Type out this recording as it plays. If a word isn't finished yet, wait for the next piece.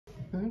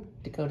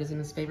Dakota's in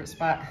his favorite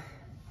spot.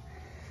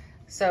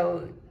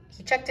 So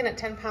he checked in at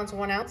 10 pounds,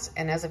 1 ounce,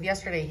 and as of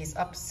yesterday, he's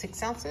up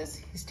 6 ounces.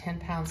 He's 10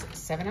 pounds,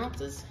 7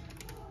 ounces.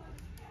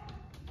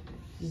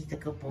 He's a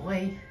good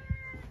boy.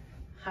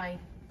 Hi.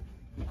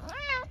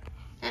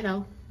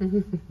 Hello.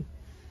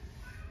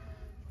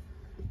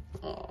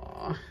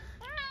 Aw,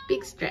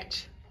 big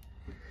stretch.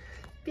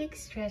 Big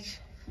stretch.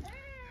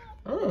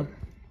 Oh,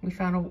 we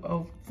found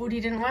a food he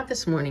didn't want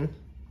this morning.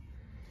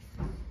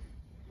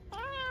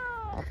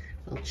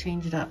 We'll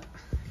change it up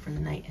for the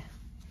night.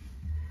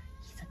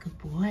 He's a good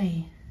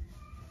boy.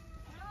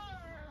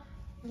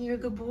 You're a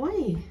good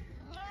boy.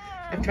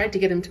 I've tried to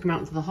get him to come out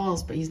into the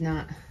halls, but he's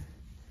not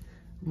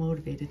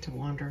motivated to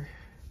wander.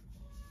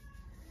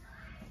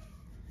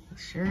 He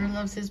sure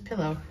loves his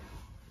pillow.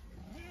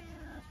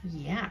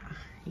 Yeah,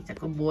 he's a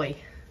good boy.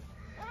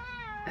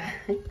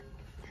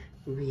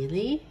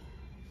 Really?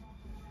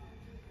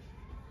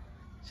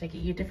 Should I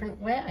get you a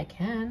different way? I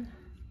can.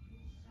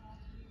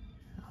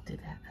 I'll do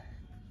that.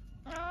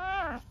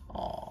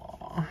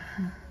 Aww.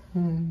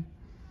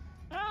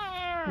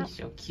 He's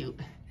so cute.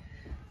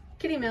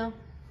 Kitty Mill.